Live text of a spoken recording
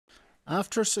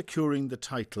After securing the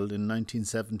title in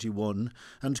 1971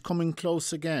 and coming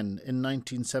close again in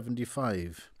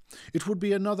 1975, it would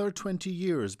be another 20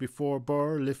 years before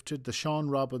Birr lifted the Sean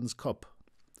Robbins Cup.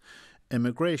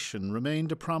 Immigration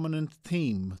remained a prominent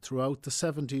theme throughout the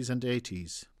 70s and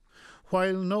 80s.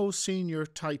 While no senior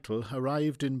title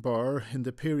arrived in Birr in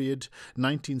the period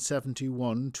 1971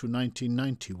 to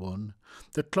 1991,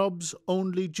 the club's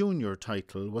only junior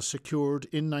title was secured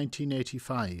in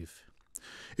 1985.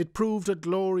 It proved a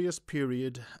glorious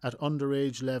period at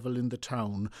underage level in the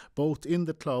town, both in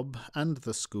the club and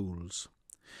the schools.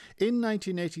 In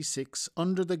 1986,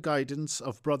 under the guidance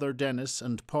of Brother Dennis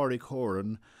and Pádraig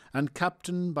Horan, and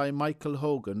captained by Michael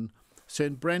Hogan,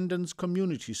 St Brendan's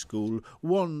Community School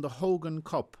won the Hogan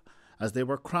Cup as they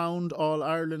were crowned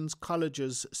All-Ireland's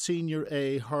College's Senior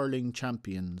A hurling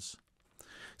champions.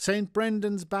 St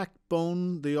Brendan's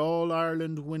backbone the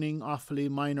All-Ireland winning Offaly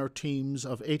minor teams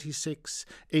of 86,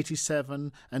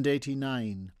 87 and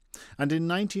 89. And in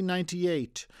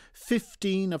 1998,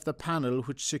 15 of the panel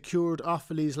which secured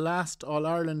Offaly's last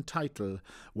All-Ireland title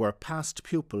were past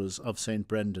pupils of St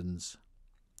Brendan's.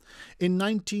 In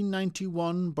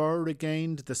 1991, Birr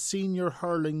regained the Senior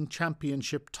Hurling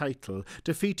Championship title,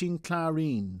 defeating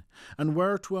Clarine, and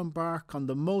were to embark on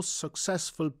the most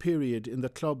successful period in the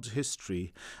club's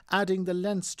history, adding the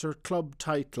Leinster club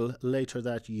title later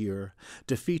that year,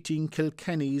 defeating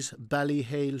Kilkenny's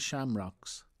Ballyhale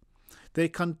Shamrocks. They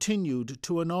continued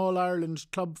to an All-Ireland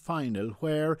club final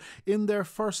where, in their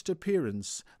first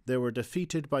appearance, they were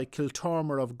defeated by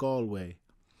Kiltormer of Galway.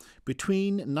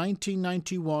 Between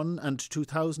 1991 and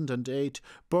 2008,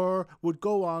 Birr would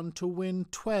go on to win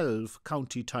 12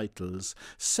 county titles,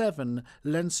 7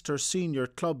 Leinster senior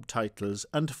club titles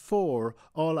and 4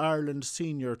 All-Ireland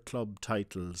senior club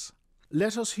titles.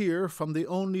 Let us hear from the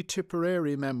only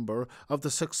Tipperary member of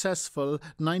the successful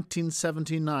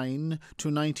 1979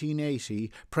 to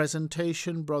 1980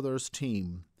 Presentation Brothers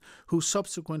team, who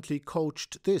subsequently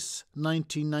coached this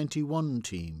 1991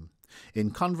 team,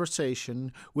 in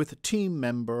conversation with team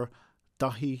member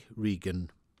Daithí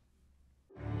Regan.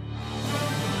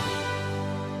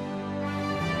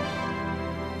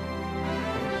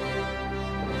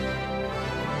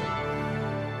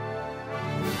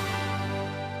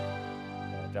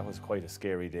 That was quite a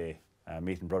scary day,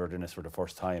 meeting Brother Dennis for the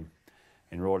first time,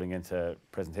 enrolling into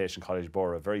Presentation College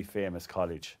Birr, a very famous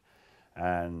college.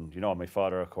 And, you know, my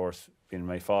father, of course, being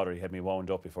my father, he had me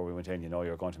wound up before we went in. You know,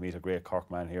 you're going to meet a great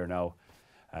Cork man here now.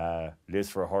 Lives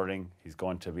for hurling. He's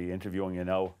going to be interviewing you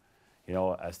now, you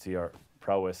know, as to your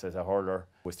prowess as a hurler.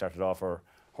 We started off our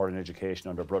hurling education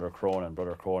under Brother Cronin.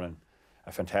 Brother Cronin,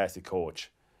 a fantastic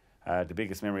coach. The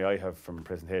biggest memory I have from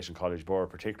Presentation College Birr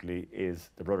particularly is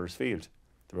the Brothers Field.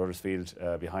 The Brothers Field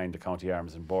behind the County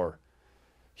Arms in Birr.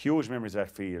 Huge memories of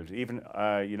that field. Even,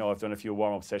 you know, I've done a few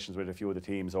warm-up sessions with a few of the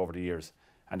teams over the years,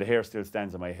 and the hair still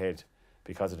stands on my head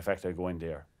because of the fact I go in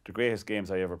there. The greatest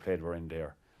games I ever played were in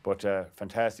there. But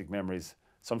fantastic memories,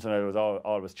 something I was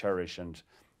always cherish, and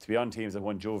to be on teams that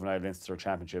won juvenile Leinster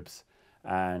championships,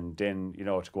 and then, you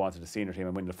know, to go on to the senior team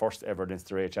and win the first ever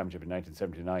Leinster A championship in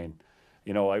 1979.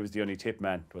 You know, I was the only tip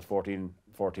man. There was 14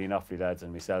 Offaly lads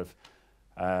and myself.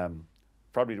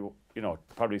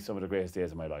 Probably some of the greatest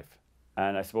days of my life.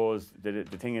 And I suppose the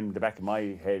thing in the back of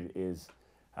my head is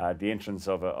the entrance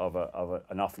of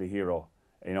an Offaly hero,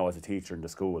 you know, as a teacher in the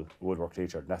school, woodwork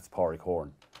teacher, and that's Pádraig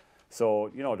Horan. So,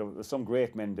 you know, there were some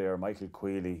great men there. Michael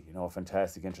Queally, you know, a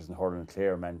fantastic interest in hurling,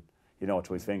 Clare man, you know,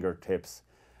 to his fingertips.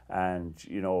 And,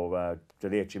 you know, the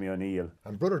late Jimmy O'Neill.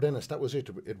 And Brother Dennis, that was it.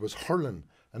 It was hurling,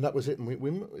 and that was it.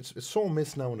 And it's so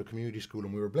missed now in the community school,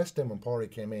 and we were blessed then when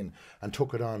Pádraig came in and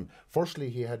took it on. Firstly,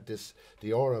 he had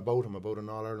the aura about him, about an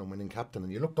All-Ireland winning captain,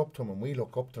 and you looked up to him, and we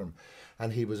looked up to him.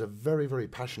 And he was a very, very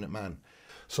passionate man.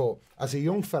 So, as a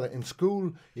young fella in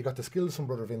school, you got the skills from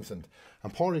Brother Vincent.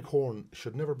 And Pádraig Horan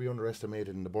should never be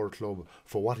underestimated in the Birr club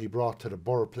for what he brought to the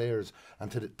Birr players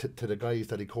and to the guys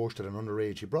that he coached at an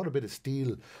underage. He brought a bit of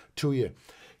steel to you.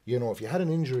 You know, if you had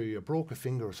an injury, you broke a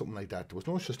finger or something like that, there was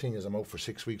no such thing as I'm out for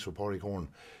 6 weeks with Pádraig Horan.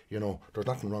 You know, there's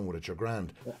nothing wrong with it, you're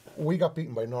grand. We got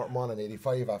beaten by Northmont in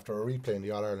 85 after a replay in the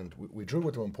All-Ireland. We drew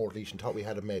with them in Portlaoise and thought we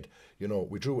had it made. You know,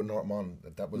 we drew with Northmont.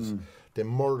 That was, they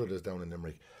murdered us down in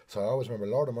Limerick. So I always remember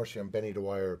Lord of Mercy and Benny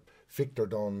Dwyer, Victor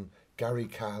Dunn, Gary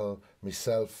Cahill,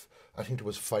 myself. I think there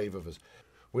was 5 of us.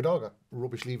 we'd all got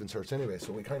rubbish leaving certs anyway,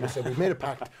 so we kind of said, we've made a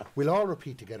pact, we'll all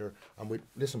repeat together, and we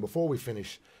listen, before we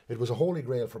finish, it was a holy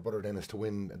grail for Brother Dennis to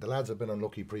win. The lads have been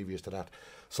unlucky previous to that.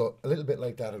 So a little bit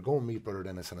like that, I'd go and meet Brother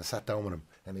Dennis, and I sat down with him,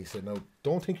 and he said, now,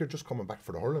 don't think you're just coming back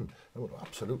for the hurling. I went,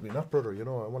 absolutely not, brother, you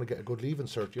know, I want to get a good leaving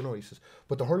cert, you know. He says,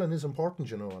 but the hurling is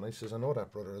important, you know. And I says, I know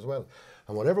that, brother, as well.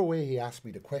 And whatever way he asked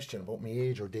me the question about my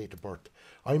age or date of birth,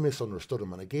 I misunderstood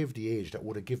him, and I gave the age that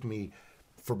would have given me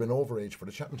for being overage for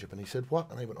the championship. And he said,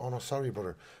 what? And I went, oh no, sorry,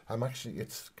 brother, I'm actually,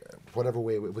 it's whatever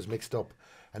way it was mixed up.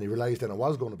 And he realised then I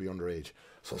was going to be underage.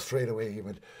 So straight away he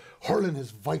went, hurling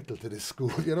is vital to this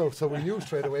school, you know. So we knew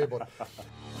straight away. But it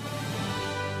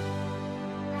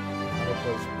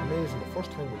was amazing. The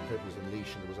first time we played was in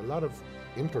Laois, and there was a lot of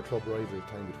inter-club rivalry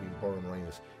time between Birr and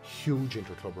Rhinus. Huge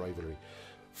inter-club rivalry.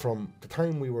 From the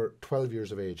time we were 12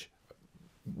 years of age,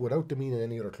 without demeaning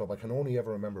any other club, I can only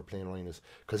ever remember playing Rhinus,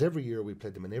 because every year we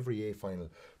played them in every A final,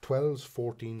 12s,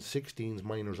 14s, 16s,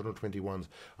 minors, under 21s.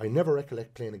 I never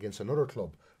recollect playing against another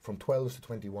club from 12s to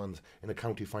 21s in a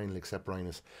county final except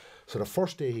Rhinus. So the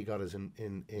first day he got us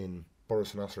in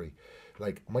Borris and Ossory,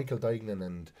 like Michael Dignan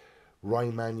and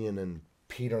Ryan Mannion and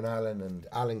Peter Allen and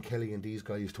Alan Kelly and these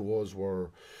guys to us were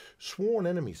sworn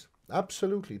enemies.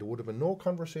 Absolutely, there would have been no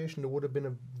conversation. There would have been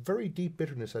a very deep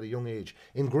bitterness at a young age,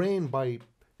 ingrained by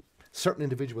certain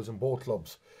individuals in both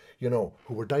clubs, you know,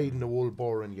 who were dyed in the wool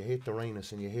Birr, and you hate the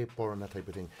Rhinus and you hate Birr and that type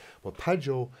of thing. But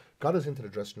Padjo got us into the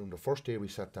dressing room the first day we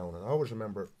sat down, and I always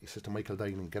remember he says to Michael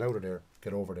Dignan, get out of there,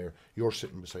 get over there, you're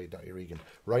sitting beside Dottie Regan.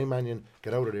 Ryan Mannion,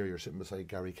 get out of there, you're sitting beside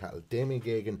Gary Cattle. Damien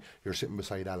Gagan, you're sitting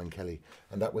beside Alan Kelly.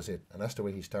 And that was it, and that's the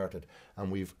way he started.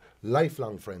 And we've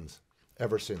lifelong friends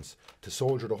ever since, to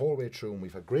soldier the whole way through, and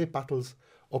we've had great battles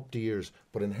up the years,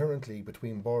 but inherently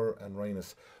between Birr and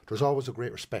Rhinus there's always a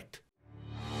great respect.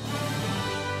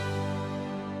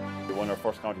 We won our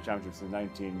first county championships in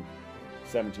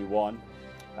 1971.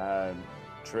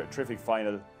 Terrific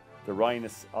final. The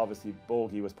Rhinus, obviously,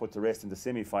 bogey was put to rest in the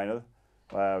semi-final,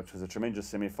 which was a tremendous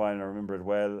semi-final, I remember it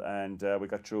well, and we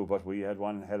got through, but we had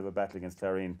one hell of a battle against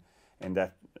Clarine in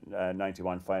that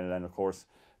 91 final, and of course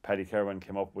Paddy Kerwin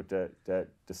came up with the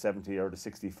 70 or the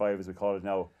 65 as we call it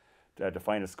now, the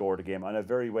final score of the game on a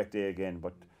very wet day again.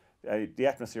 But the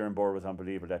atmosphere in Birr was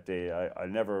unbelievable that day. I'll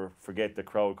never forget the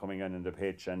crowd coming in the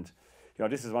pitch, and you know,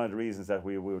 this is one of the reasons that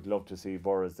we would love to see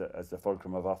Birr as the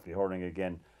fulcrum of Offaly hurling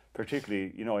again,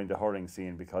 particularly, you know, in the hurling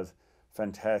scene, because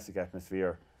fantastic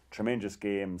atmosphere, tremendous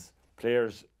games,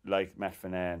 players like Matt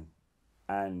Finnan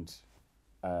and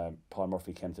Paul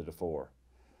Murphy came to the fore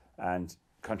and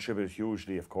contributed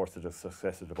hugely, of course, to the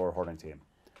success of the Birr hurling team.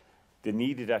 They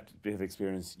needed that bit of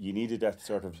experience. You needed that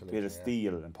sort of bit of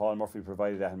steel, and Paul Murphy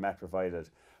provided that, and Matt provided.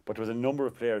 But there was a number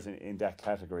of players in that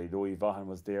category. Louis Vaughan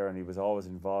was there, and he was always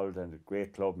involved, and a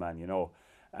great club man, you know.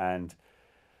 And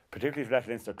particularly for that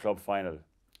Leinster club final,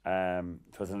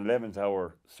 it was an 11th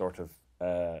hour sort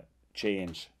of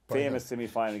change. Famous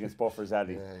semi-final against Buffers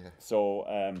Alley. So,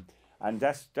 and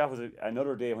that was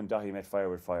another day when Daithí met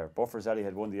fire with fire. Buffers Alley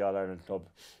had won the All-Ireland Club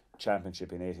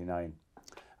Championship in '89.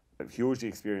 A hugely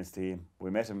experienced team.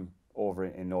 We met him over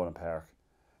in Nolan Park.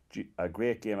 A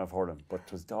great game of hurling, but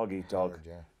it was dog eat dog.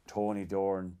 Tony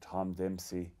Dorn, Tom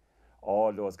Dempsey,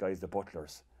 all those guys, the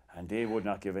butlers, and they would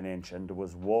not give an inch, and there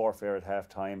was warfare at half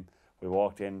time. We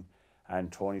walked in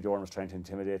and Tony Dorn was trying to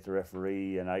intimidate the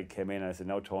referee, and I came in and I said,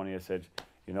 no, Tony, I said,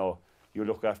 you know, you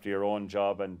look after your own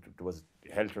job, and it was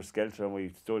helter-skelter, and we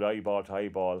stood eyeball to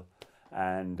eyeball,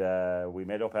 and we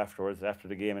met up afterwards, after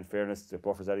the game. In fairness to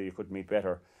Buffers Alley, you couldn't meet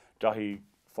better. Daithí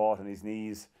fought on his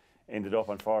knees, ended up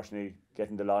unfortunately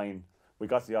getting the line. We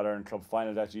got to the All-Ireland Club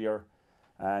final that year,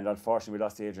 and unfortunately we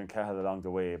lost to Adrian Cahill along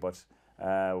the way, but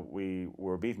we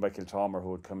were beaten by Kiltomer,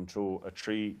 who had come through a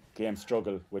 3-game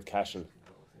struggle with Cashel.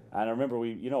 And I remember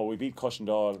we beat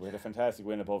Cushendall. We had a fantastic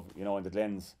win above, in the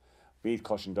Glens. Beat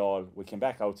Cushendall. We came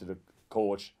back out to the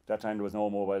coach. That time there was no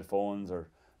mobile phones or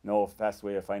no fast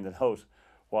way of finding out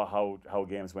how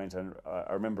games went. And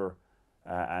I remember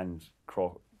the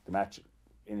match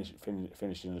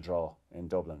finished in a draw in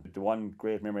Dublin. The one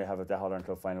great memory I have of that All-Ireland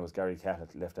Club final was Gary Catt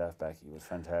at left half-back. He was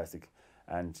fantastic.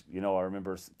 And, I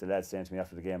remember the lads saying to me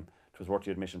after the game, it was worth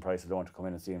the admission price alone to come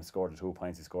in and see him score the 2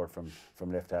 points he scored from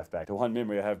left half-back. The one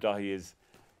memory I have, Daithí, is,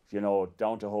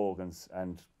 down to Hogan's,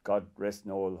 and God rest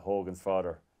Noel, Hogan's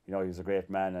father. He was a great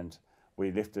man, and we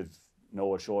lifted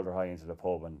Noel shoulder high into the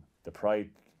pub, and the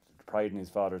pride in his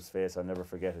father's face, I'll never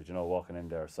forget it, walking in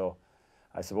there. So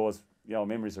I suppose,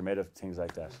 memories are made of things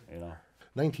like that,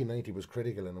 1990 was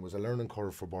critical, and it was a learning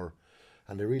curve for Birr,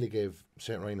 and they really gave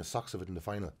St. Ryan a socks of it in the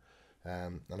final.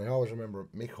 And I always remember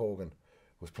Mick Hogan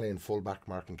was playing full back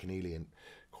marking Keneally, and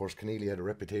of course Keneally had a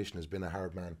reputation as being a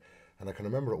hard man. And I can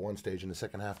remember at one stage in the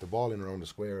second half, the ball in around the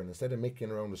square, and instead of Mick in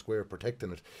around the square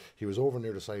protecting it, he was over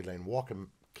near the sideline, walking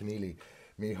Keneally,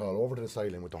 Micheál, over to the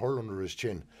sideline with the hurl under his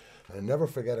chin. And I never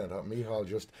forget it, Micheál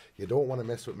just, you don't want to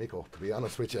mess with Miko, to be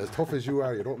honest with you. As tough as you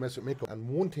are, you don't mess with Miko. And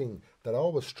one thing that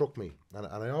always struck me, and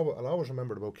I'll always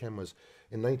remembered about Ken, was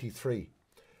in '93,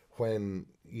 when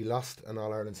he lost an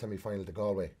All-Ireland semi-final to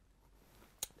Galway.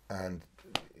 And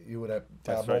you would have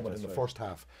that moment in the first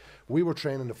half. We were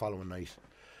training the following night.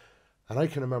 And I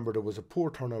can remember there was a poor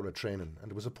turnout of training.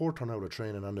 And there was a poor turnout of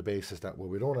training on the basis that, well,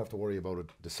 we don't have to worry about it.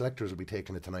 The selectors will be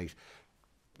taking it tonight.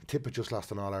 Tippett just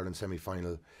lost an All-Ireland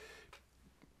semi-final.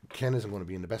 Ken isn't going to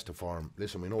be in the best of form.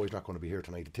 Listen, we know he's not going to be here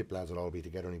tonight. The Tip lads will all be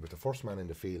together, and he was the first man in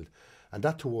the field. And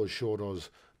that to us showed us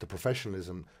the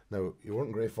professionalism. Now, you weren't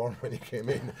in great form when you came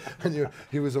in, and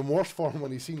he was in worse form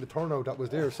when he seen the turnout that was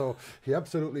there. So he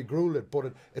absolutely grewled it.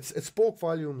 But it spoke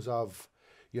volumes of,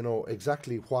 you know,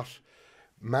 exactly what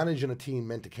managing a team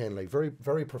meant to Ken. Like, very,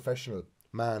 very professional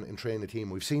man in training a team.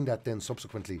 We've seen that then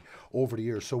subsequently over the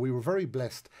years. So we were very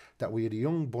blessed that we had a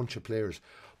young bunch of players.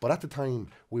 But at the time,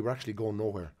 we were actually going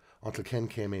nowhere until Ken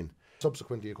came in.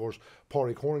 Subsequently, of course,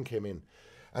 Pádraig Horan came in.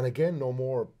 And again, no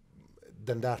more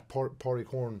than that, Pádraig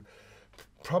Horan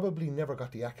probably never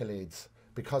got the accolades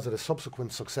because of the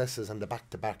subsequent successes and the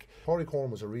back-to-back. Pádraig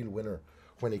Horan was a real winner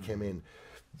when he came in.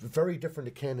 Very different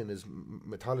to Ken in his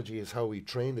mythology, is how he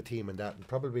trained the team and that, and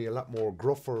probably a lot more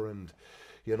gruffer and,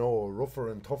 you know, rougher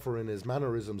and tougher in his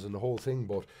mannerisms and the whole thing.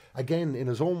 But again, in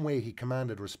his own way, he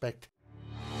commanded respect.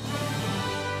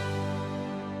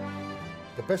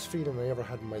 The best feeling I ever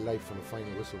had in my life when the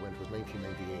final whistle went was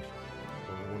 1998,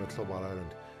 when we won a Club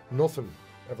All-Ireland. Nothing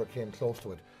ever came close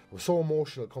to it. I was so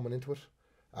emotional coming into it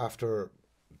after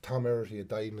Tom Erity had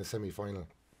died in the semi-final.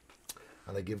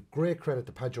 And I give great credit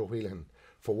to Padjo Whelan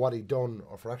for what he'd done,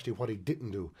 or for actually what he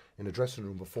didn't do in the dressing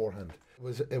room beforehand.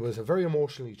 It was a very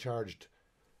emotionally charged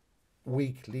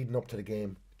week leading up to the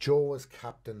game. Joe was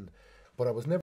captain, but I was never